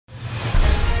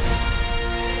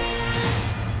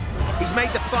He's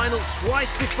made the final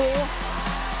twice before.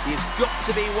 He's got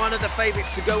to be one of the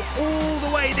favourites to go all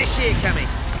the way this year, Cammy.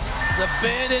 The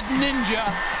bearded ninja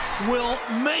will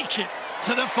make it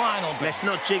to the final. Let's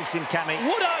not jinx him, Cammy.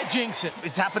 Would I jinx it?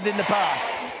 It's happened in the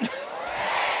past.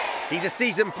 He's a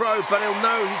seasoned pro, but he'll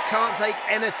know he can't take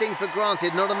anything for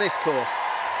granted, not on this course.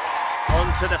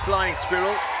 On to the flying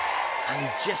squirrel. And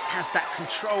he just has that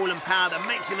control and power that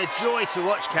makes him a joy to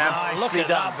watch, Cam. Look at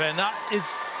that, Ben. That is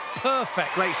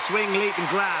perfect. Great swing, leap and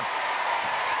grab.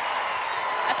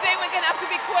 I think we're going to have to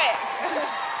be quick.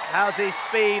 How's his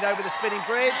speed over the spinning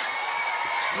bridge?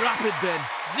 Rapid, Ben.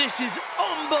 This is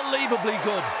unbelievably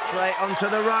good. Straight onto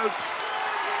the ropes.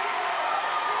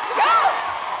 Go!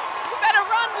 You better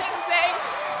run, Lindsay.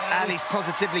 And he's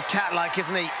positively cat-like,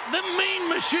 isn't he? The mean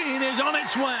machine is on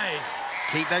its way.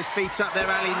 Keep those feet up there,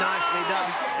 Ali. Nicely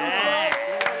done. Yeah.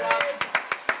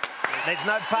 There's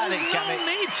no panic, Cammy. No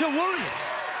need to worry.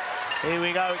 Here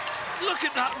we go. Look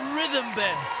at that rhythm,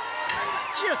 Ben.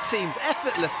 Just seems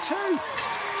effortless too.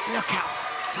 Look how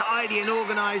tidy and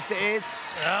organised it is.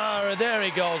 Ah, there he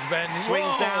goes, Ben.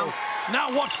 Swings down. Now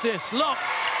watch this. Look.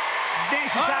 This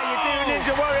is how you do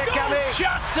Ninja Warrior, Cammy. Good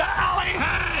shot to Ali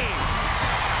Hay.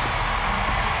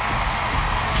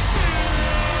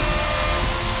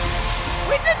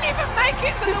 We didn't even make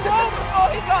it to the wall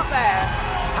before he got there.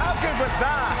 How good was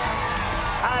that?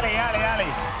 Ali.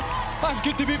 It's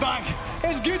good to be back.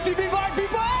 It's good to be back,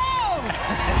 people.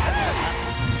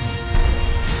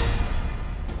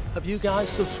 Have you guys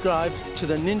subscribed to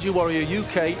the Ninja Warrior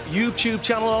UK YouTube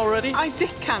channel already? I did,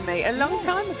 Cammy, a long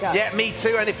time ago. Yeah, me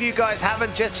too. And if you guys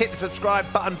haven't, just hit the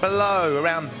subscribe button below,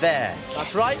 around there.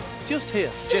 That's right. Just here.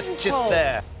 Just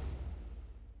there.